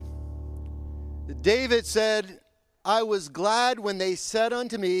David said, I was glad when they said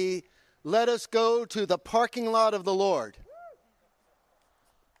unto me, let us go to the parking lot of the Lord.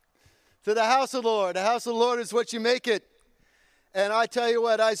 To the house of the Lord. The house of the Lord is what you make it. And I tell you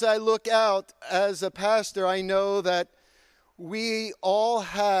what, as I look out as a pastor, I know that we all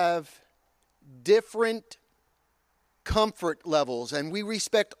have different comfort levels, and we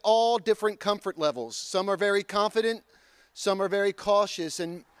respect all different comfort levels. Some are very confident, some are very cautious,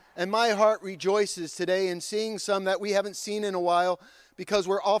 and my heart rejoices today in seeing some that we haven't seen in a while, because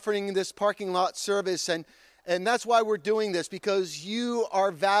we're offering this parking lot service, and that's why we're doing this, because you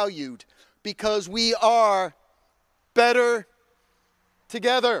are valued, because we are better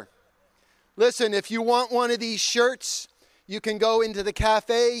together. Listen, if you want one of these shirts, you can go into the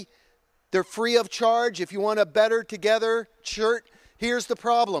cafe. They're free of charge. If you want a Better Together shirt, here's the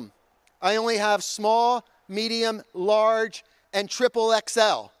problem. I only have small, medium, large, and triple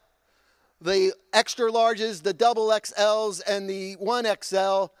XL. The extra larges, the double XLs, and the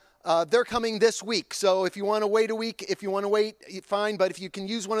 1XL, they're coming this week. So if you want to wait a week, if you want to wait, fine. But if you can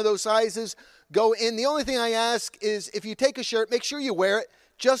use one of those sizes, go in. The only thing I ask is if you take a shirt, make sure you wear it.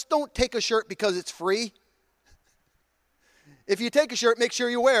 Just don't take a shirt because it's free. If you take a shirt, make sure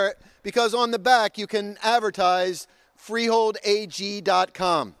you wear it, because on the back you can advertise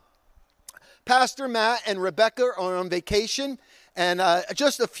freeholdag.com. Pastor Matt and Rebecca are on vacation, and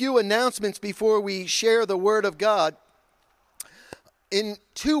just a few announcements before we share the Word of God. In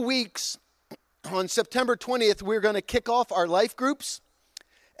 2 weeks, on September 20th, we're going to kick off our life groups,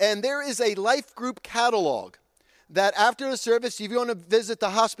 and there is a life group catalog that after the service, if you want to visit the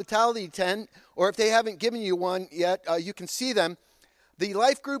hospitality tent, or if they haven't given you one yet, you can see them. The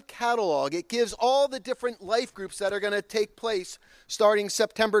life group catalog, it gives all the different life groups that are going to take place starting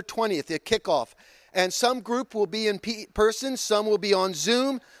September 20th, the kickoff. And some group will be in person, some will be on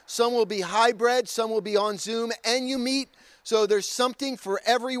Zoom, some will be hybrid, some will be on Zoom, and you meet. So there's something for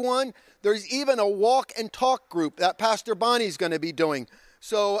everyone. There's even a walk and talk group that Pastor Bonnie's going to be doing.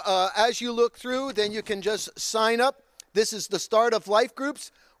 So as you look through, then you can just sign up. This is the start of life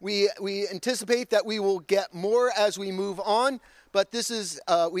groups. We anticipate that we will get more as we move on. But this is,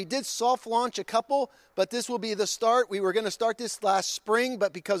 we did soft launch a couple, but this will be the start. We were going to start this last spring,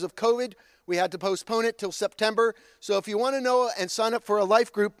 but because of COVID, we had to postpone it till September. So if you want to know and sign up for a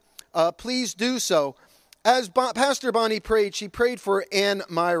life group, please do so. As Pastor Bonnie prayed, she prayed for Ann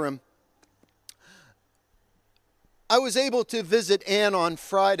Myram. I was able to visit Ann on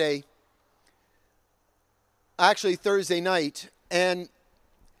Friday, actually Thursday night, and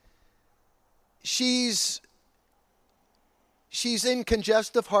she's in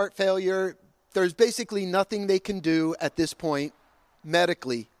congestive heart failure. There's basically nothing they can do at this point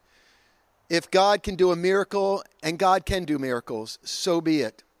medically. If God can do a miracle, and God can do miracles, so be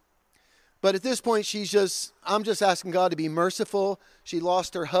it. But at this point, I'm just asking God to be merciful. She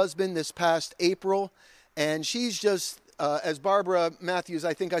lost her husband this past April. And she's just, as Barbara Matthews,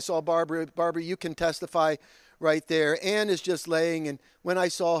 I think I saw Barbara, you can testify right there. Ann is just laying, and when I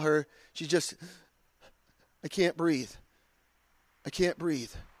saw her, I can't breathe. I can't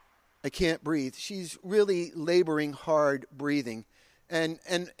breathe. I can't breathe. She's really laboring hard breathing. And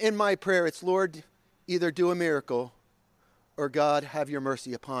in my prayer, it's, Lord, either do a miracle or God, have your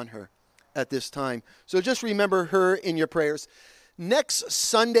mercy upon her at this time. So just remember her in your prayers. Next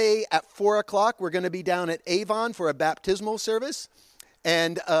Sunday at 4 o'clock, we're going to be down at Avon for a baptismal service.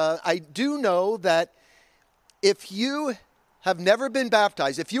 And I do know that if you have never been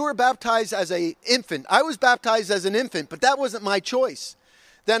baptized, if you were baptized as an infant, I was baptized as an infant, but that wasn't my choice.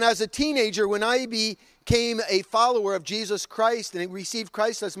 Then as a teenager, when I became a follower of Jesus Christ and received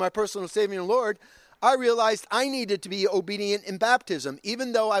Christ as my personal Savior and Lord, I realized I needed to be obedient in baptism.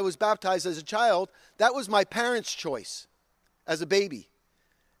 Even though I was baptized as a child, that was my parents' choice. As a baby.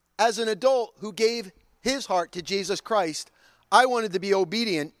 As an adult who gave his heart to Jesus Christ, I wanted to be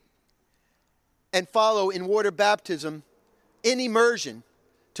obedient and follow in water baptism in immersion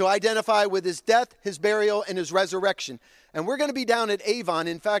to identify with his death, his burial, and his resurrection. And we're going to be down at Avon.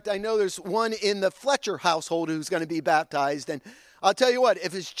 In fact, I know there's one in the Fletcher household who's going to be baptized. And I'll tell you what,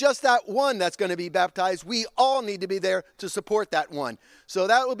 if it's just that one that's going to be baptized, we all need to be there to support that one. So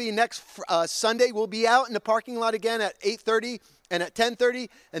that will be next Sunday. We'll be out in the parking lot again at 8:30 and at 10:30,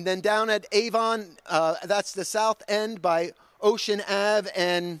 and then down at Avon, that's the south end by Ocean Ave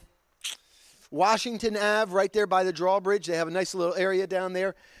and Washington Ave, right there by the drawbridge. They have a nice little area down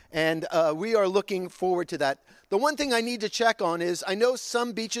there, and we are looking forward to that. The one thing I need to check on is I know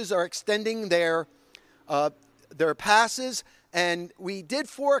some beaches are extending their passes. And we did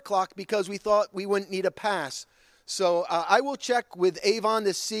 4 o'clock because we thought we wouldn't need a pass. So I will check with Avon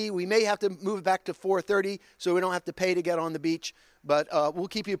to see. We may have to move it back to 4:30 so we don't have to pay to get on the beach. But we'll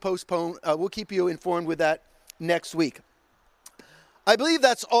keep you we'll keep you informed with that next week. I believe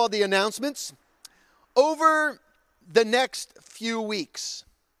that's all the announcements. Over the next few weeks,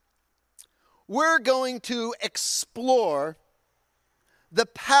 we're going to explore the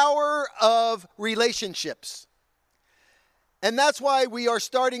power of relationships. And that's why we are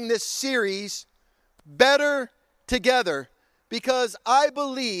starting this series, Better Together, because I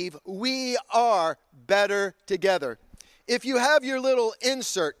believe we are better together. If you have your little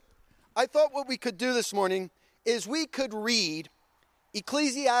insert, I thought what we could do this morning is we could read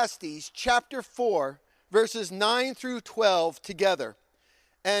Ecclesiastes chapter 4, verses 9 through 12 together.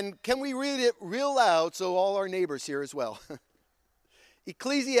 And can we read it real loud so all our neighbors hear as well?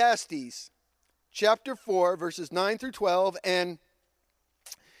 Ecclesiastes chapter 4, verses 9 through 12. And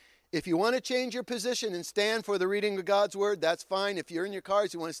if you want to change your position and stand for the reading of God's word, that's fine. If you're in your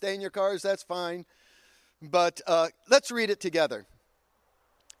cars, you want to stay in your cars, that's fine. But let's read it together.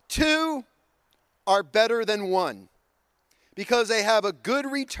 Two are better than one, because they have a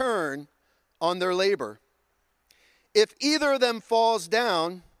good return on their labor. If either of them falls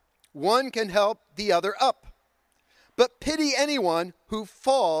down, one can help the other up. But pity anyone who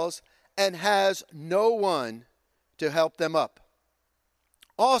falls and has no one to help them up.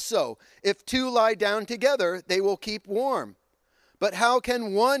 Also, if two lie down together, they will keep warm. But how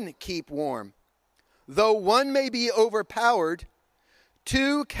can one keep warm? Though one may be overpowered,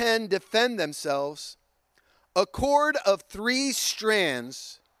 two can defend themselves. A cord of 3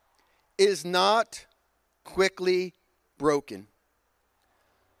 strands is not quickly broken.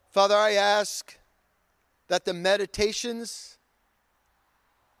 Father, I ask that the meditations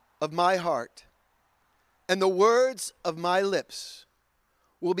of my heart and the words of my lips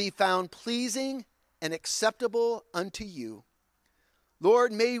will be found pleasing and acceptable unto you.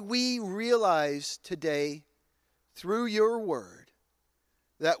 Lord, may we realize today through your word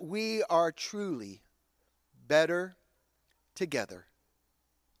that we are truly better together.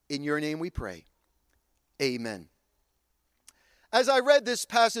 In your name we pray. Amen. As I read this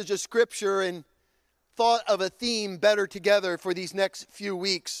passage of Scripture and thought of a theme, better together, for these next few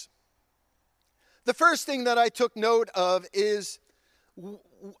weeks, the first thing that I took note of is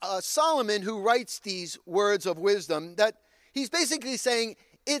Solomon, who writes these words of wisdom, that he's basically saying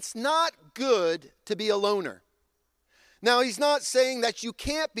it's not good to be a loner. Now, he's not saying that you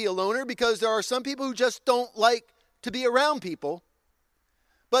can't be a loner, because there are some people who just don't like to be around people.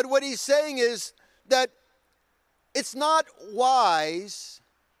 But what he's saying is that it's not wise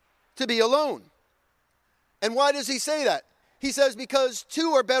to be alone. And why does he say that? He says because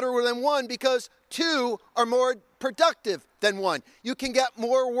two are better than one, because two are more productive than one. You can get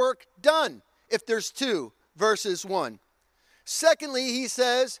more work done if there's two versus one. Secondly, he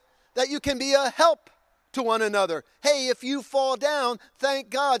says that you can be a help to one another. Hey, if you fall down, thank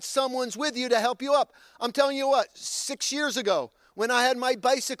God someone's with you to help you up. I'm telling you what, 6 years ago, when I had my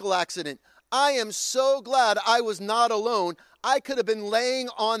bicycle accident, I am so glad I was not alone. I could have been laying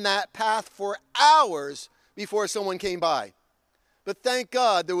on that path for hours before someone came by. But thank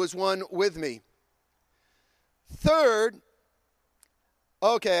God there was one with me. Third,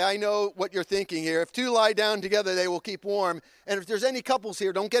 okay, I know what you're thinking here. If two lie down together, they will keep warm. And if there's any couples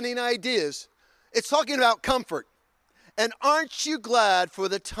here, don't get any ideas. It's talking about comfort. And aren't you glad for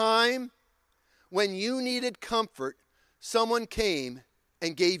the time when you needed comfort, someone came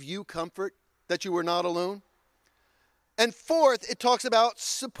and gave you comfort, that you were not alone? And fourth, it talks about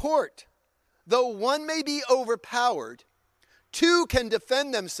support. Though one may be overpowered, two can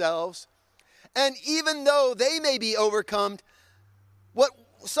defend themselves. And even though they may be overcome, what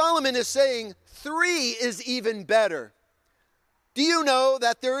Solomon is saying, 3 is even better. Do you know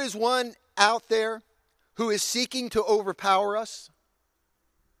that there is one out there who is seeking to overpower us?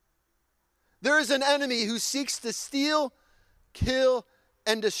 There is an enemy who seeks to steal, kill,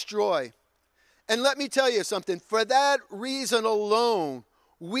 and destroy. And let me tell you something. For that reason alone,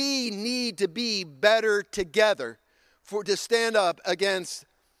 we need to be better together to stand up against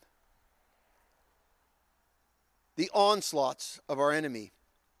the onslaughts of our enemy.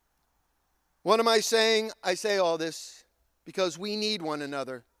 What am I saying? I say all this because we need one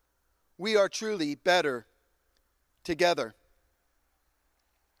another. We are truly better together.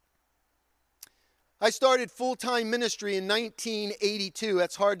 I started full-time ministry in 1982.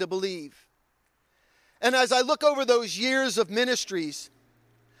 That's hard to believe. And as I look over those years of ministries,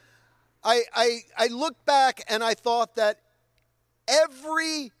 I look back and I thought that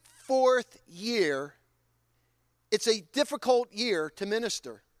every 4th year, it's a difficult year to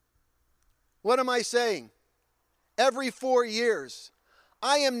minister. What am I saying? every 4 years.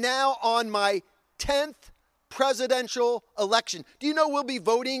 I am now on my 10th presidential election. Do you know we'll be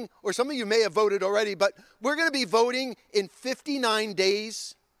voting, or some of you may have voted already, but we're going to be voting in 59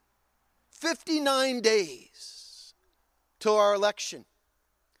 days. 59 days till our election.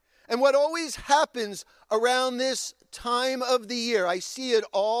 And what always happens around this time of the year, I see it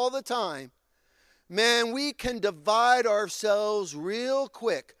all the time, man, we can divide ourselves real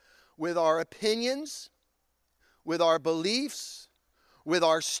quick with our opinions, with our beliefs, with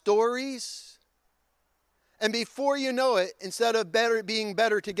our stories. And before you know it, instead of being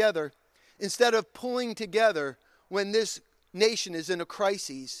better together, instead of pulling together when this nation is in a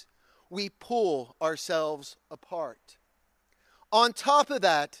crisis, we pull ourselves apart. On top of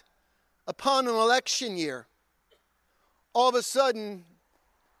that, upon an election year, all of a sudden,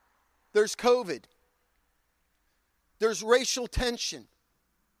 there's COVID. There's racial tension.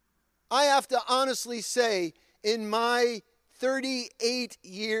 I have to honestly say, in my 38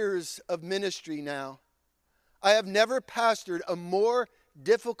 years of ministry now, I have never pastored a more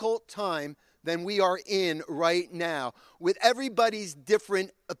difficult time than we are in right now, with everybody's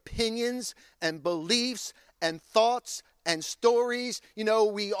different opinions and beliefs and thoughts and stories. You know,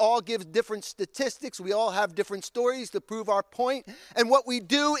 we all give different statistics. We all have different stories to prove our point. And what we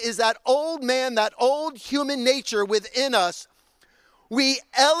do is that old man, that old human nature within us, we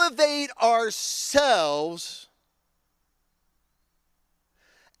elevate ourselves.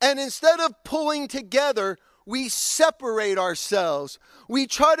 And instead of pulling together, we separate ourselves. We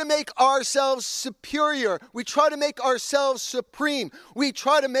try to make ourselves superior. We try to make ourselves supreme. We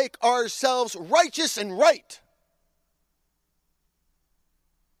try to make ourselves righteous and right.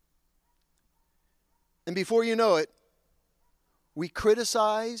 And before you know it, we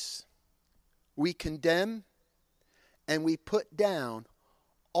criticize, we condemn, and we put down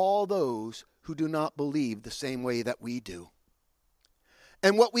all those who do not believe the same way that we do.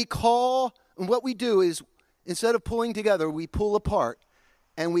 And what we do is, instead of pulling together, we pull apart,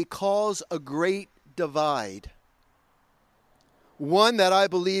 and we cause a great divide. One that I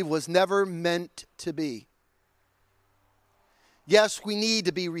believe was never meant to be. Yes, we need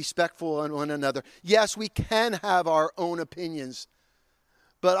to be respectful on one another. Yes, we can have our own opinions.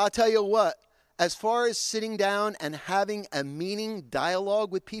 But I'll tell you what, as far as sitting down and having a meaning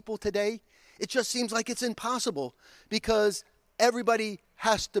dialogue with people today, it just seems like it's impossible, because everybody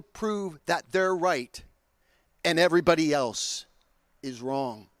has to prove that they're right and everybody else is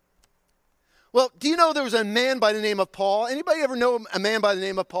wrong. Well, do you know there was a man by the name of Paul? Anybody ever know a man by the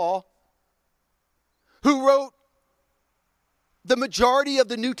name of Paul? Who wrote the majority of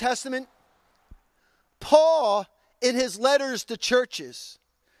the New Testament? Paul, in his letters to churches,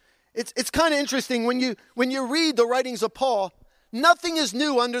 it's kind of interesting when you read the writings of Paul, nothing is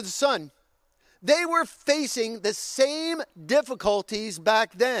new under the sun. They were facing the same difficulties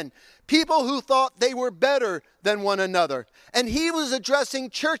back then. People who thought they were better than one another. And he was addressing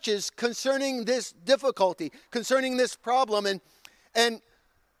churches concerning this difficulty, concerning this problem. And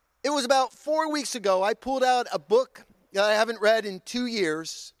it was about 4 weeks ago, I pulled out a book that I haven't read in 2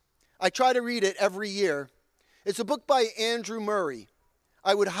 years. I try to read it every year. It's a book by Andrew Murray.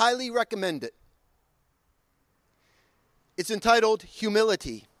 I would highly recommend it. It's entitled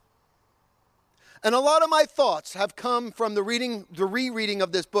Humility. And a lot of my thoughts have come from the rereading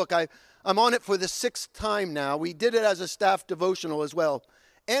of this book. I'm on it for the 6th time now. We did it as a staff devotional as well.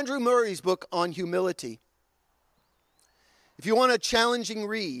 Andrew Murray's book on humility. If you want a challenging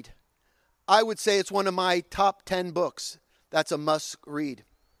read, I would say it's one of my top 10 books. That's a must read.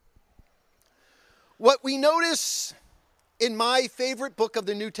 What we notice in my favorite book of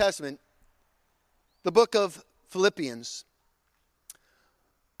the New Testament, the book of Philippians,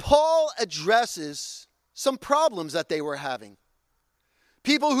 Paul addresses some problems that they were having.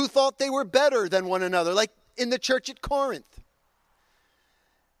 People who thought they were better than one another, like in the church at Corinth.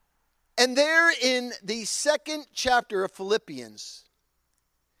 And there in the 2nd chapter of Philippians,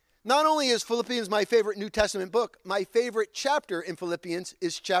 not only is Philippians my favorite New Testament book, my favorite chapter in Philippians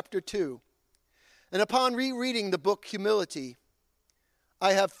is chapter 2. And upon rereading the book Humility,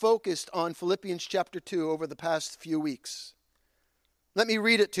 I have focused on Philippians chapter 2 over the past few weeks. Let me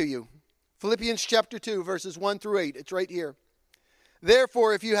read it to you. Philippians chapter 2, verses 1 through 8. It's right here.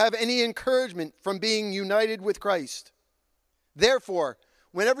 Therefore, if you have any encouragement from being united with Christ, therefore,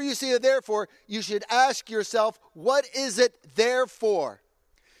 whenever you see a therefore, you should ask yourself, what is it there for?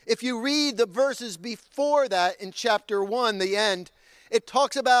 If you read the verses before that in chapter 1, the end, it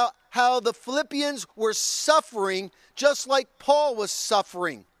talks about how the Philippians were suffering just like Paul was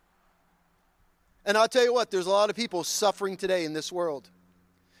suffering. And I'll tell you what, there's a lot of people suffering today in this world.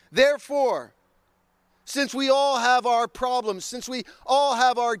 Therefore, since we all have our problems, since we all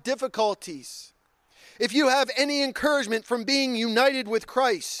have our difficulties, if you have any encouragement from being united with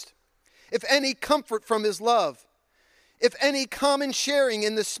Christ, if any comfort from his love, if any common sharing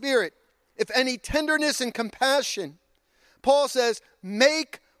in the Spirit, if any tenderness and compassion, Paul says,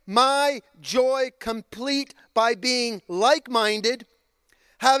 make my joy complete by being like-minded,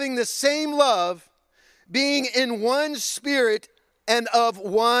 having the same love, being in one spirit and of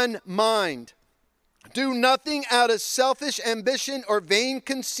one mind. Do nothing out of selfish ambition or vain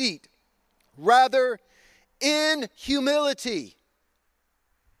conceit. Rather, in humility,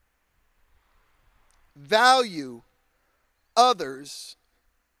 value others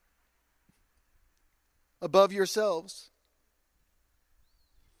above yourselves,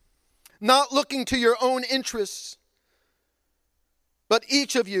 not looking to your own interests, but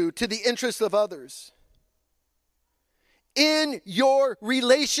each of you to the interests of others. In your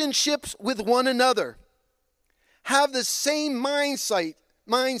relationships with one another, have the same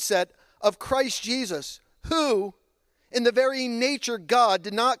mindset of Christ Jesus, who, in the very nature God,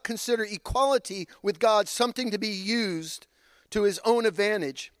 did not consider equality with God something to be used to his own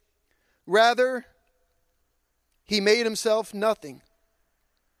advantage. Rather, he made himself nothing,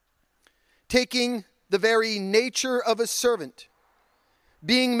 taking the very nature of a servant,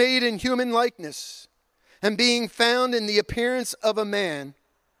 being made in human likeness, and being found in the appearance of a man,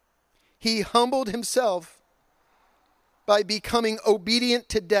 he humbled himself by becoming obedient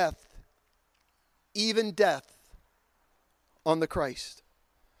to death, even death on the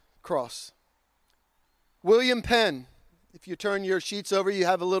cross. William Penn, if you turn your sheets over, you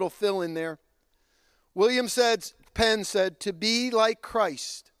have a little fill in there. Penn said, to be like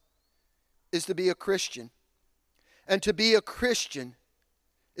Christ is to be a Christian. And to be a Christian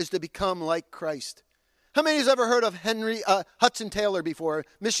is to become like Christ. How many has ever heard of Hudson Taylor before?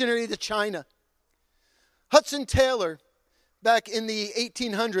 Missionary to China. Hudson Taylor, back in the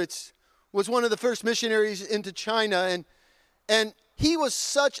 1800s, was one of the first missionaries into China. And he was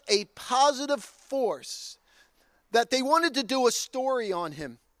such a positive force that they wanted to do a story on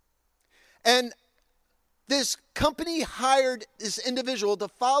him. And this company hired this individual to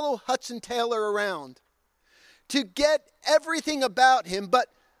follow Hudson Taylor around, to get everything about him, but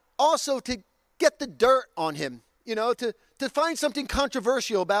also to get the dirt on him, to find something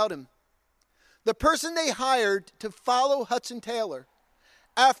controversial about him. The person they hired to follow Hudson Taylor,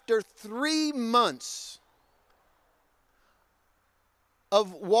 after 3 months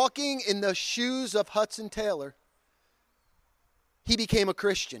of walking in the shoes of Hudson Taylor, he became a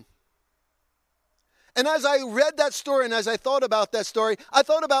Christian. And as I read that story and as I thought about that story, I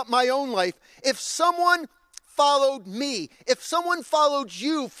thought about my own life. If someone followed me, if someone followed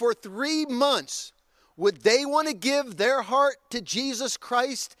you for 3 months, would they want to give their heart to Jesus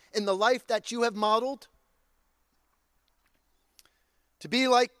Christ in the life that you have modeled? To be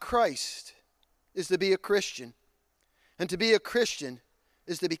like Christ is to be a Christian. And to be a Christian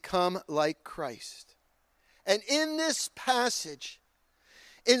is to become like Christ. And in this passage,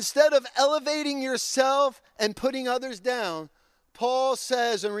 instead of elevating yourself and putting others down, Paul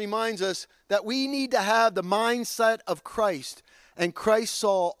says and reminds us that we need to have the mindset of Christ. And Christ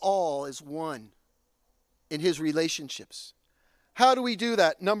saw all as one in his relationships. How do we do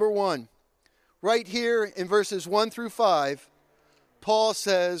that? Number one, right here in verses 1 through 5, Paul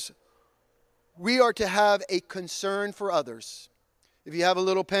says we are to have a concern for others. If you have a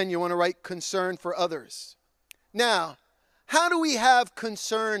little pen, you want to write concern for others. Now, how do we have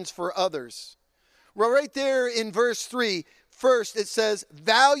concerns for others? Well, right there in verse 3, first it says,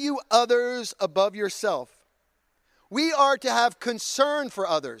 value others above yourself. We are to have concern for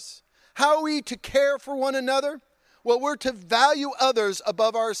others. How are we to care for one another? Well, we're to value others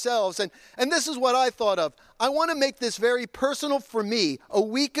above ourselves. And this is what I thought of. I want to make this very personal for me. A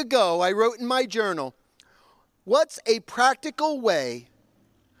week ago, I wrote in my journal, what's a practical way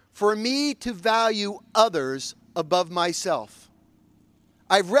for me to value others above myself?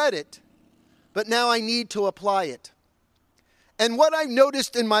 I've read it, but now I need to apply it. And what I've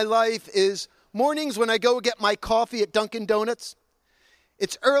noticed in my life is mornings when I go get my coffee at Dunkin' Donuts,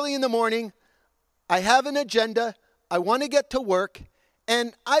 it's early in the morning, I have an agenda, I want to get to work,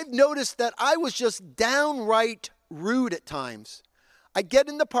 and I've noticed that I was just downright rude at times. I'd get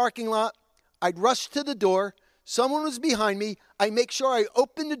in the parking lot, I'd rush to the door, someone was behind me, I make sure I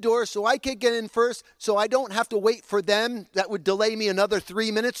open the door so I could get in first so I don't have to wait for them. That would delay me another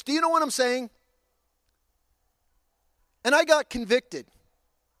 3 minutes. Do you know what I'm saying? And I got convicted.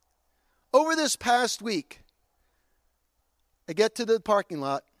 Over this past week, I get to the parking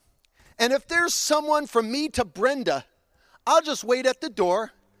lot, and if there's someone from me to Brenda, I'll just wait at the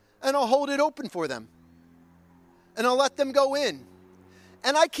door and I'll hold it open for them. and I'll let them go in.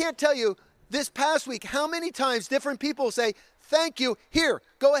 And I can't tell you this past week how many times different people say, thank you, here,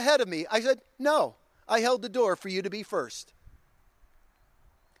 go ahead of me. I said, no, I held the door for you to be first.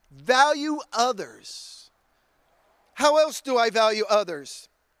 Value others. How else do I value others?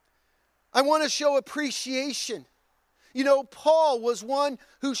 I want to show appreciation. You know, Paul was one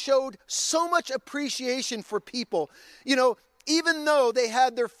who showed so much appreciation for people. You know, even though they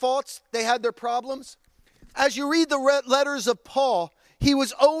had their faults, they had their problems. As you read the letters of Paul, he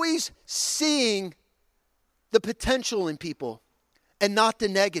was always seeing the potential in people and not the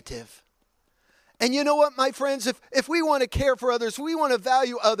negative. And you know what, my friends? If we want to care for others, we want to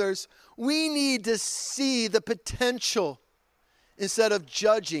value others, we need to see the potential instead of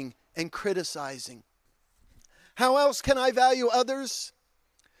judging and criticizing. How else can I value others?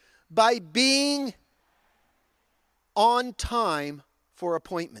 By being on time for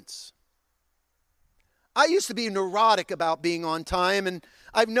appointments. I used to be neurotic about being on time, and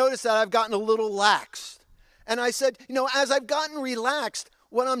I've noticed that I've gotten a little laxed. And I said, you know, as I've gotten relaxed,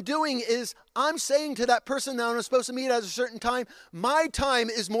 what I'm doing is I'm saying to that person that I'm supposed to meet at a certain time, my time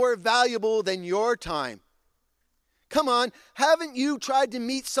is more valuable than your time. Come on, haven't you tried to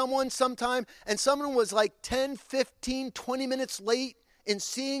meet someone sometime and someone was like 10, 15, 20 minutes late in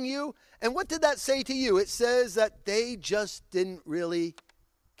seeing you? And what did that say to you? It says that they just didn't really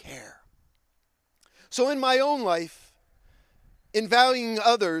care. So in my own life, in valuing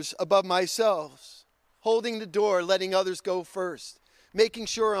others above myself, holding the door, letting others go first, making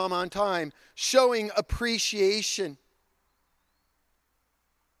sure I'm on time, showing appreciation.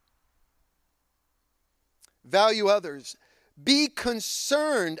 Value others. Be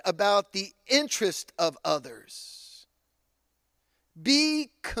concerned about the interest of others.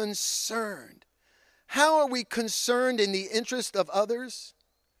 Be concerned. How are we concerned in the interest of others?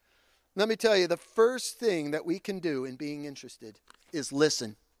 Let me tell you, the first thing that we can do in being interested is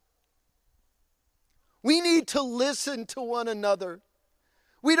listen. We need to listen to one another.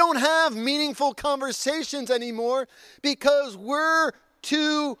 We don't have meaningful conversations anymore because we're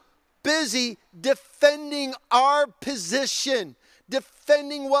too busy defending our position,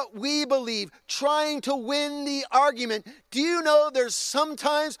 defending what we believe, trying to win the argument. Do you know there's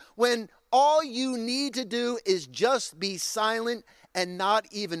sometimes when all you need to do is just be silent and not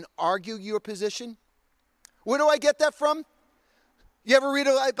even argue your position? Where do I get that from? You ever read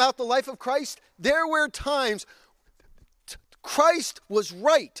about the life of Christ? There were times Christ was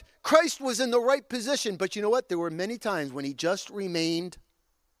right. Christ was in the right position. But you know what? There were many times when he just remained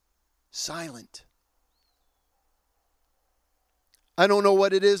silent. I don't know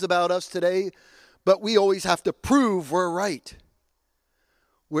what it is about us today, but we always have to prove we're right.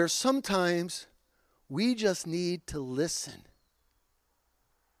 Where sometimes we just need to listen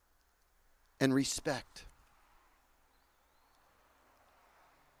and respect.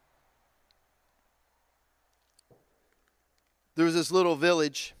 There was this little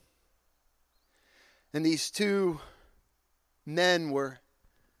village, and these two men were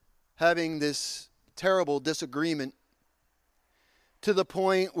having this terrible disagreement to the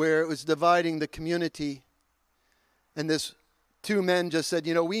point where it was dividing the community. And this two men just said,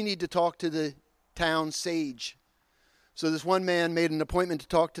 you know, we need to talk to the town sage. So this one man made an appointment to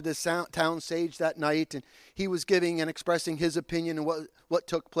talk to this town sage that night, and he was giving and expressing his opinion on what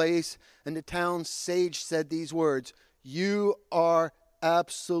took place. And the town sage said these words, "You are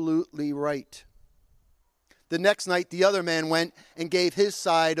absolutely right." The next night, the other man went and gave his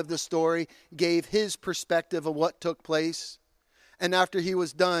side of the story, gave his perspective of what took place. And after he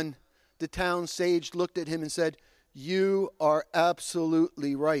was done, the town sage looked at him and said, "You are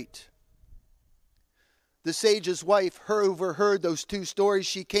absolutely right." The sage's wife overheard those two stories.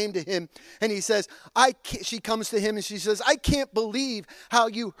 She came to him and she comes to him and she says, "I can't believe how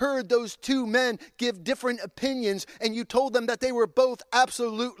you heard those two men give different opinions and you told them that they were both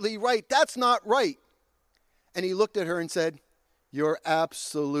absolutely right. That's not right." And he looked at her and said, "You're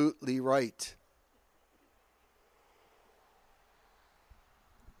absolutely right."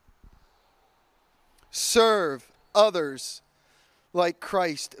 Serve others like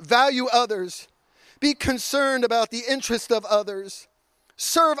Christ. Value others. Be concerned about the interest of others.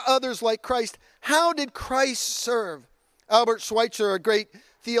 Serve others like Christ. How did Christ serve? Albert Schweitzer, a great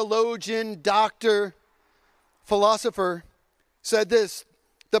theologian, doctor, philosopher, said this: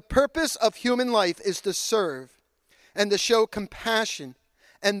 "The purpose of human life is to serve and to show compassion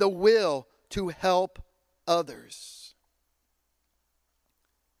and the will to help others."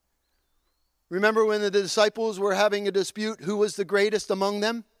 Remember when the disciples were having a dispute, who was the greatest among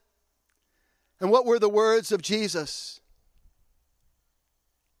them? And what were the words of Jesus?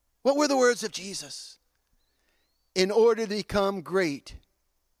 What were the words of Jesus? In order to become great,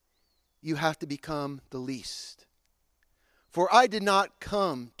 you have to become the least. For I did not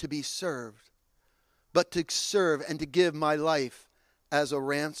come to be served, but to serve and to give my life as a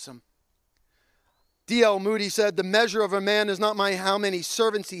ransom. D.L. Moody said, the measure of a man is not by how many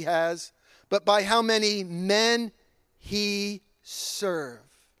servants he has, but by how many men he serves.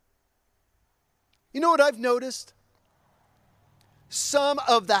 You know what I've noticed? Some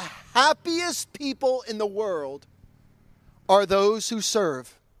of the happiest people in the world are those who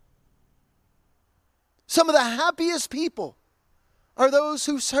serve. Some of the happiest people are those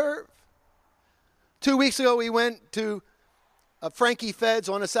who serve. 2 weeks ago, we went to Frankie Fed's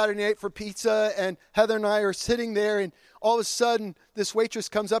on a Saturday night for pizza, and Heather and I are sitting there, and all of a sudden, this waitress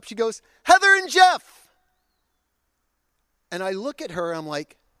comes up. She goes, Heather and Jeff. And I look at her, I'm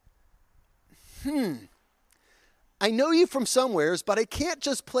like, I know you from somewheres, but I can't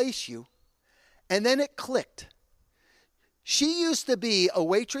just place you. And then it clicked. She used to be a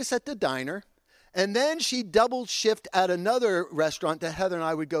waitress at the diner, and then she doubled shift at another restaurant that Heather and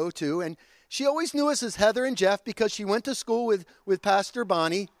I would go to, and she always knew us as Heather and Jeff because she went to school with Pastor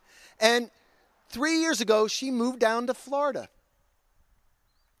Bonnie. And 3 years ago, she moved down to Florida.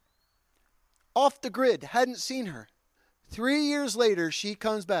 Off the grid, hadn't seen her. 3 years later, she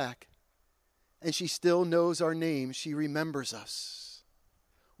comes back, and she still knows our names. She remembers us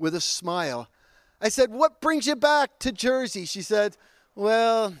with a smile. I said, what brings you back to Jersey? She said,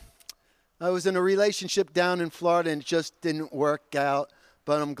 well, I was in a relationship down in Florida, and it just didn't work out.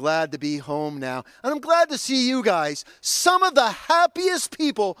 But I'm glad to be home now. And I'm glad to see you guys. Some of the happiest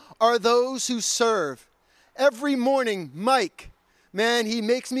people are those who serve. Every morning, Mike, man, he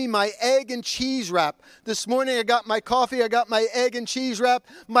makes me my egg and cheese wrap. This morning I got my coffee, I got my egg and cheese wrap.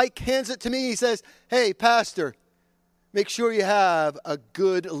 Mike hands it to me. He says, hey, Pastor, make sure you have a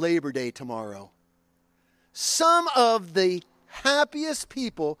good Labor Day tomorrow. Some of the happiest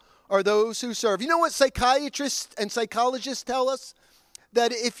people are those who serve. You know what psychiatrists and psychologists tell us?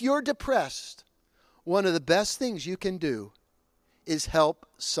 That if you're depressed, one of the best things you can do is help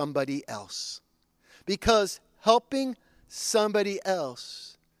somebody else. Because helping somebody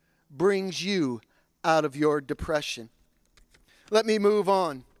else brings you out of your depression. Let me move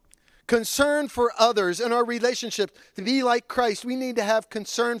on. Concern for others in our relationships. To be like Christ, we need to have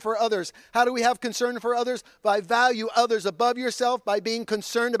concern for others. How do we have concern for others? By value others above yourself, by being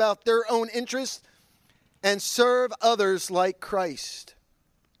concerned about their own interests, and serve others like Christ.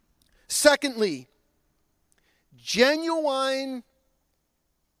 Secondly, genuine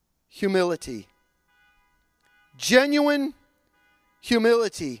humility. Genuine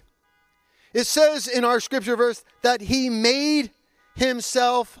humility. It says in our scripture verse that he made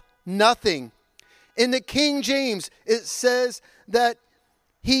himself nothing. In the King James, it says that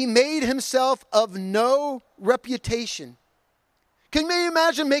he made himself of no reputation. Can you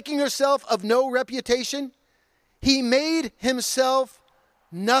imagine making yourself of no reputation? He made himself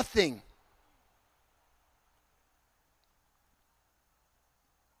nothing.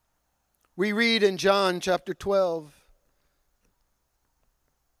 We read in John chapter 12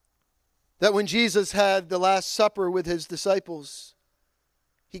 that when Jesus had the Last Supper with his disciples,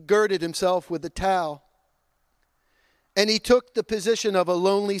 he girded himself with a towel, and he took the position of a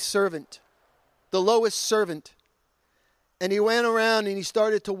lonely servant, the lowest servant, and he went around and he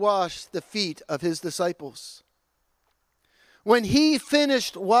started to wash the feet of his disciples. When he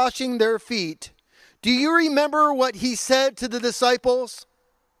finished washing their feet, do you remember what he said to the disciples?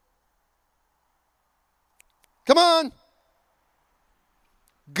 Come on.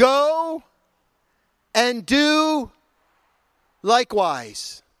 Go and do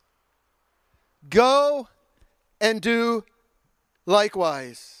likewise. Go and do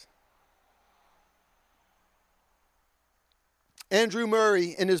likewise. Andrew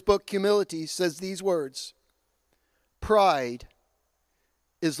Murray, in his book Humility, says these words: pride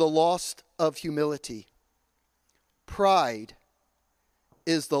is the loss of humility. Pride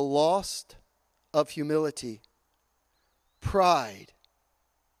is the loss of humility. Pride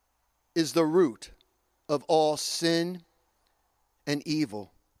is the root of all sin and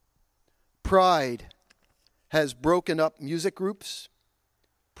evil. Pride has broken up music groups.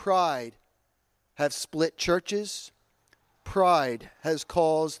 Pride has split churches. Pride has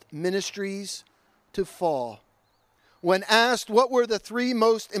caused ministries to fall. When asked what were the three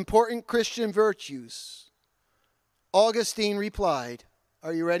most important Christian virtues, Augustine replied,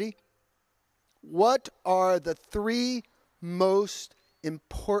 are you ready? What are the three most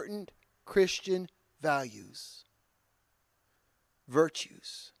important Christian values?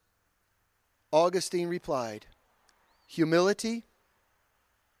 Virtues. Augustine replied, humility,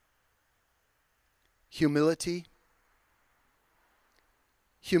 humility,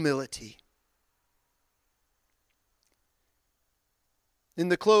 humility. In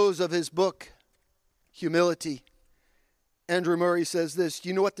the close of his book, Humility, Andrew Murray says this: do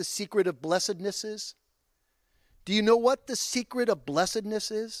you know what the secret of blessedness is? Do you know what the secret of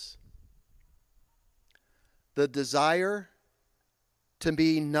blessedness is? The desire to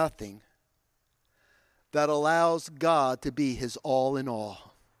be nothing that allows God to be his all in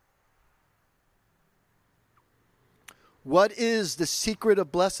all. What is the secret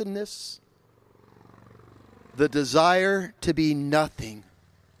of blessedness? The desire to be nothing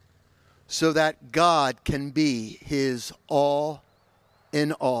so that God can be his all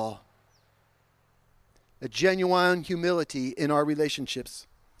in all. A genuine humility in our relationships.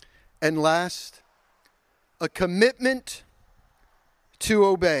 And last, a commitment to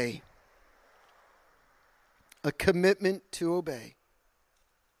obey. A commitment to obey.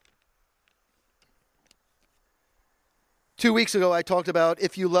 2 weeks ago, I talked about,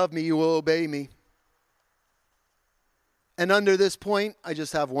 if you love me, you will obey me. And under this point, I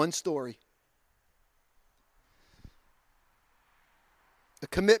just have one story. A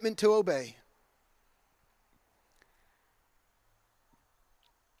commitment to obey.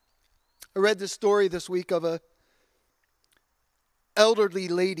 I read this story this week of a elderly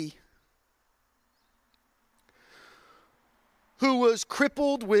lady who was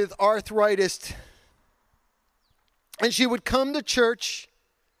crippled with arthritis. And she would come to church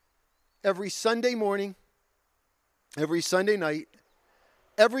every Sunday morning, every Sunday night,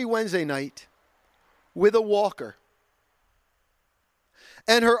 every Wednesday night with a walker.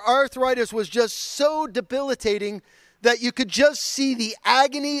 And her arthritis was just so debilitating that you could just see the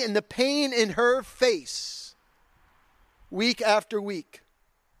agony and the pain in her face week after week.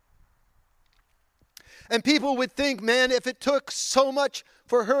 And people would think, man, if it took so much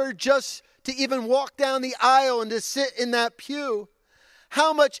for her just to even walk down the aisle and to sit in that pew,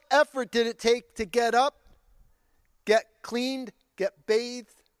 how much effort did it take to get up, get cleaned, get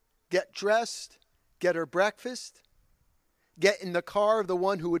bathed, get dressed, get her breakfast, get in the car of the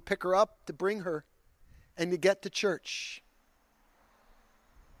one who would pick her up to bring her, and to get to church.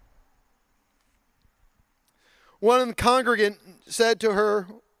 One of the congregants said to her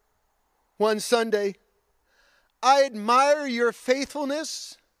one Sunday, I admire your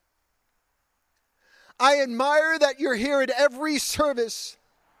faithfulness. I admire that you're here at every service.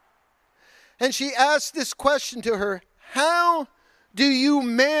 And she asked this question to her, how do you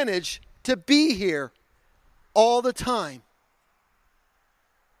manage to be here all the time?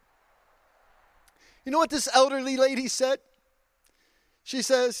 You know what this elderly lady said? She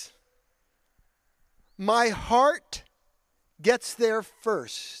says, my heart gets there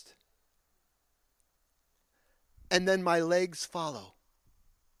first, and then my legs follow.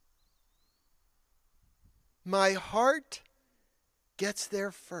 My heart gets there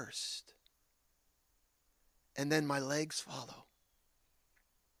first, and then my legs follow.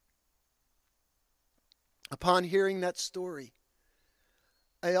 Upon hearing that story,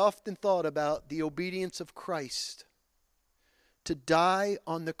 I often thought about the obedience of Christ to die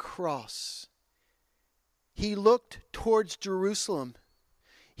on the cross. He looked towards Jerusalem.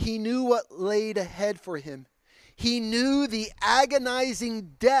 He knew what laid ahead for him. He knew the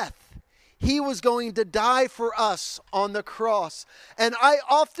agonizing death he was going to die for us on the cross. And I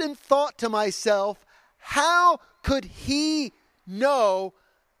often thought to myself, how could he know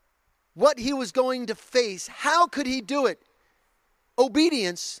what he was going to face? How could he do it?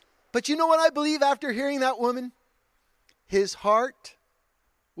 Obedience. But you know what I believe after hearing that woman? His heart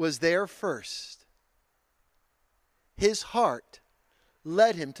was there first. His heart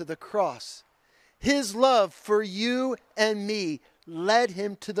led him to the cross. His love for you and me led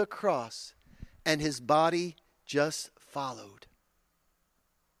him to the cross, and his body just followed.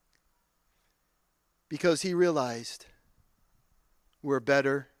 Because he realized we're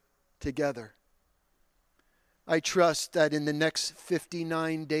better together. I trust that in the next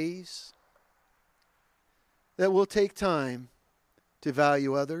 59 days that we'll take time to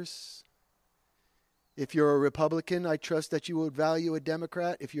value others. If you're a Republican, I trust that you would value a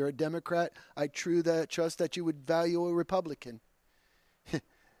Democrat. If you're a Democrat, I trust that you would value a Republican.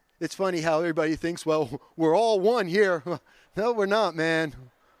 It's funny how everybody thinks, well, we're all one here. No, we're not, man.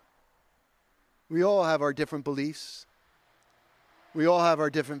 We all have our different beliefs. We all have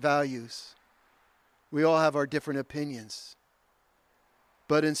our different values. We all have our different opinions.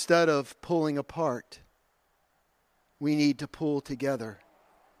 But instead of pulling apart, we need to pull together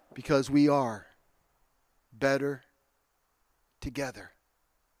because we are better together.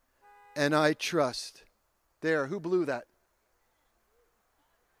 And I trust. There, who blew that?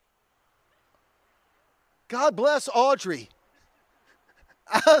 God bless Audrey.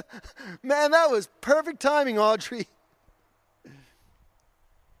 Man, that was perfect timing, Audrey.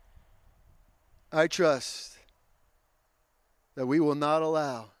 I trust that we will not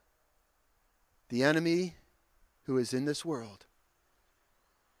allow the enemy who is in this world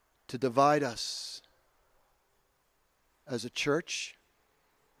to divide us as a church,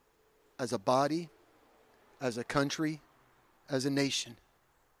 as a body, as a country, as a nation,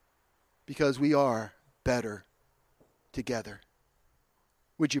 because we are better together.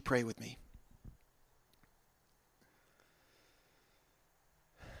 Would you pray with me?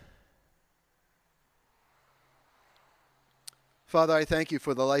 Father, I thank you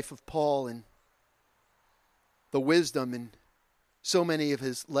for the life of Paul and the wisdom in so many of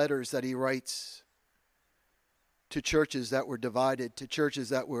his letters that he writes to churches that were divided, to churches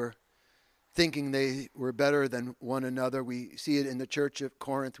that were thinking they were better than one another. We see it in the church of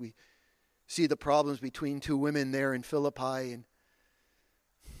Corinth. We see the problems between two women there in Philippi. And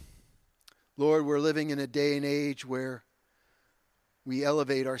Lord, we're living in a day and age where we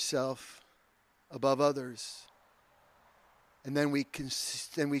elevate ourselves above others. And then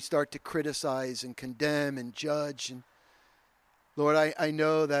we start to criticize and condemn and judge. And Lord, I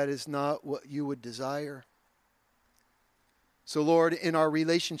know that is not what you would desire. So Lord, in our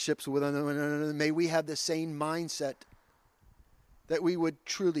relationships with one another, may we have the same mindset, that we would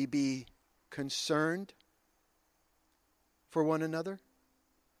truly be concerned for one another.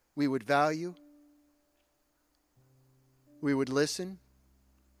 We would value. We would listen.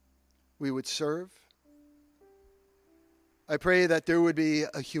 We would serve. I pray that there would be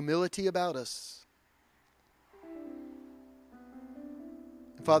a humility about us.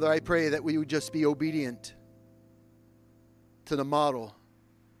 Father, I pray that we would just be obedient to the model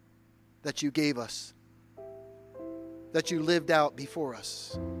that you gave us, that you lived out before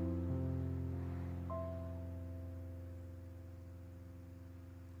us.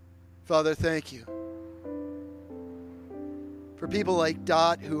 Father, thank you for people like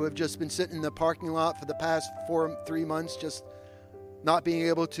Dot, who have just been sitting in the parking lot for the past 3 months, just not being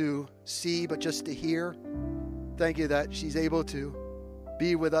able to see, but just to hear. Thank you that she's able to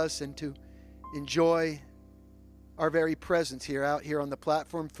be with us and to enjoy our very presence here, out here on the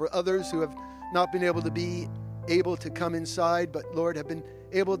platform. For others who have not been able to come inside, but Lord, have been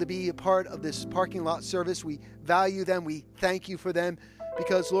able to be a part of this parking lot service, we value them. We thank you for them,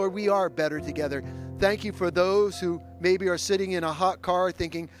 because Lord, we are better together. Thank you for those who maybe are sitting in a hot car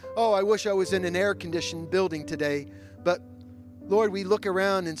thinking, oh, I wish I was in an air-conditioned building today. But Lord, we look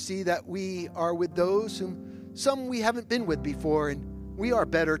around and see that we are with those whom some we haven't been with before, and we are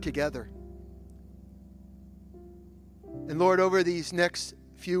better together. And Lord, over these next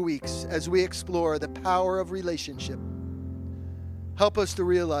few weeks, as we explore the power of relationship, help us to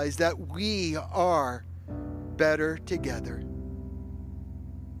realize that we are better together.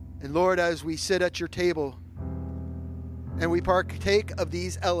 And Lord, as we sit at your table and we partake of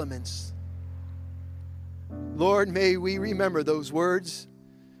these elements, Lord, may we remember those words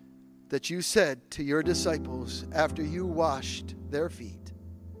that you said to your disciples after you washed their feet.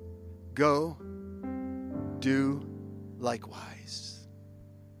 Go, do likewise.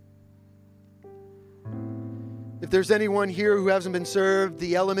 If there's anyone here who hasn't been served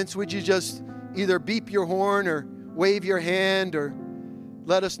the elements, would you just either beep your horn or wave your hand or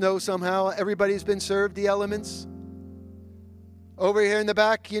let us know somehow everybody's been served the elements? Over here in the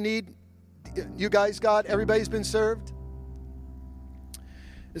back, you guys got, everybody's been served?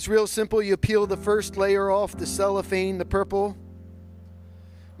 It's real simple. You peel the first layer off, the cellophane, the purple.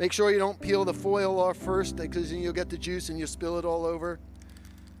 Make sure you don't peel the foil off first, because then you'll get the juice and you'll spill it all over.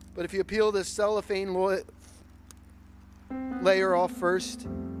 But if you peel the cellophane layer off first,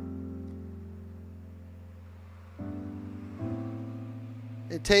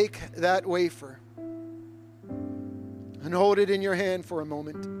 and take that wafer and hold it in your hand for a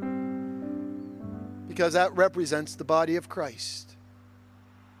moment, because that represents the body of Christ.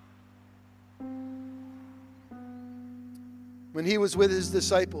 When he was with his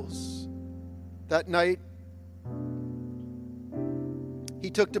disciples that night, he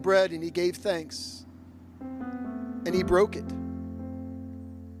took the bread and he gave thanks and he broke it.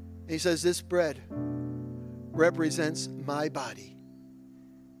 And he says, this bread represents my body.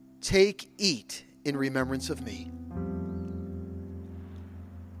 Take, eat in remembrance of me.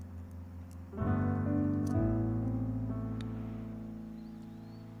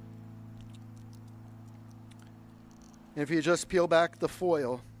 And if you just peel back the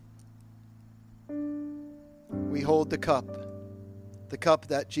foil, we hold the cup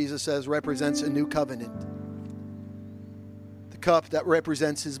that Jesus says represents a new covenant, the cup that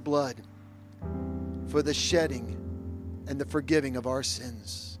represents his blood for the shedding and the forgiving of our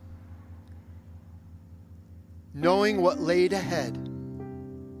sins. Knowing what laid ahead,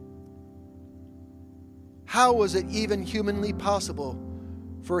 how was it even humanly possible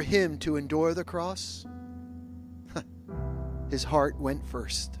for him to endure the cross? His heart went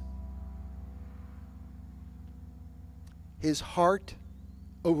first. His heart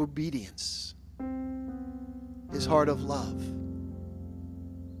of obedience, his heart of love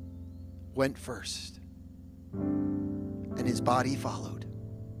went first, and his body followed.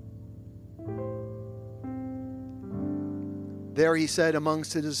 There he said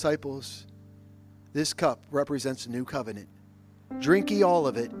amongst the disciples, "This cup represents a new covenant. Drink ye all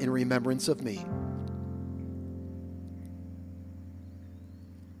of it in remembrance of me."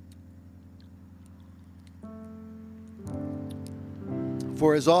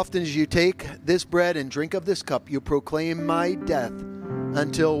 For as often as you take this bread and drink of this cup, you proclaim my death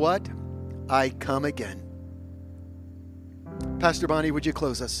until what? I come again. Pastor Bonnie, would you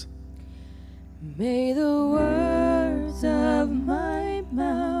close us? May the words of my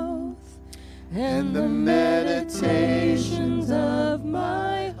mouth and the meditations of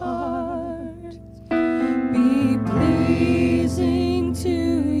my heart be pleasing to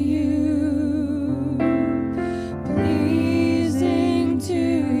you, pleasing to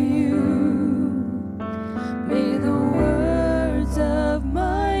you. May the words of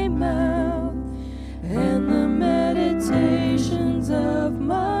my mouth and the meditations of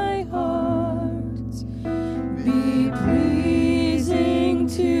my heart be pleasing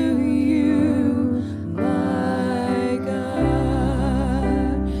to you, my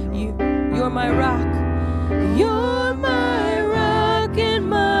God. You're my rock. You're my rock and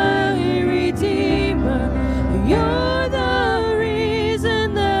my redeemer. You're the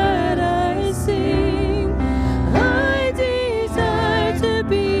reason that I sing. I desire to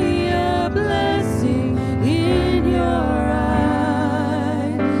be a blessing in your eyes.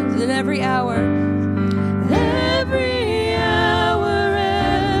 In every hour,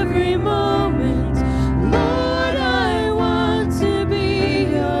 every moment, Lord, I want to be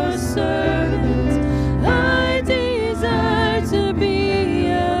your servant. I desire to be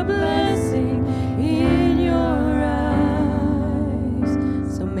a blessing in your eyes.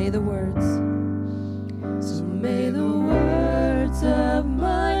 So may the words of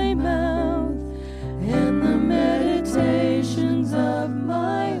my mouth and the meditations of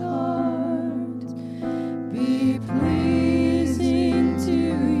my heart be pleasing to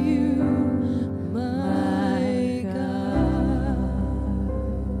you, my God.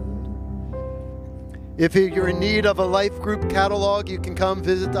 If you're in need of a life group catalog, you can come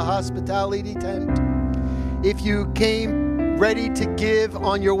visit the hospitality tent. If you came ready to give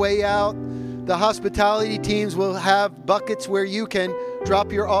on your way out, the hospitality teams will have buckets where you can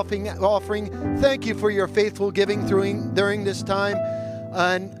drop your offering. Thank you for your faithful giving during this time.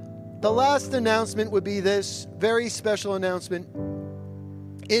 And the last announcement would be this very special announcement.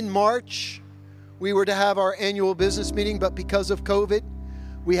 In March, we were to have our annual business meeting, but because of COVID,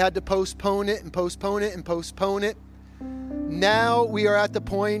 we had to postpone it and postpone it and postpone it. Now we are at the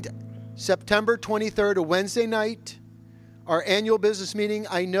point, September 23rd, a Wednesday night, our annual business meeting.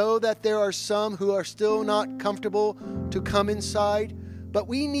 I know that there are some who are still not comfortable to come inside, but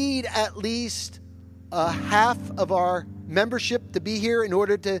we need at least half of our membership to be here in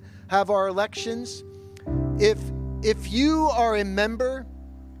order to have our elections. If you are a member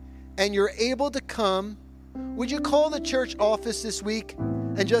and you're able to come, would you call the church office this week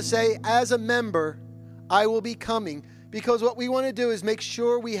and just say, as a member, I will be coming? Because what we want to do is make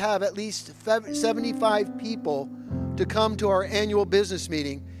sure we have at least 75 people to come to our annual business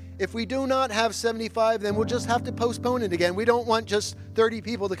meeting. If we do not have 75, then we'll just have to postpone it again. We don't want just 30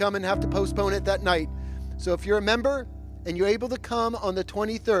 people to come and have to postpone it that night. So if you're a member and you're able to come on the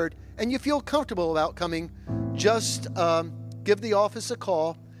 23rd and you feel comfortable about coming, just give the office a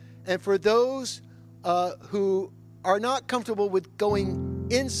call. And for those who are not comfortable with going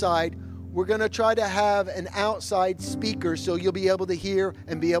inside, we're going to try to have an outside speaker so you'll be able to hear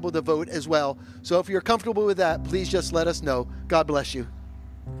and be able to vote as well. So if you're comfortable with that, please just let us know. God bless you.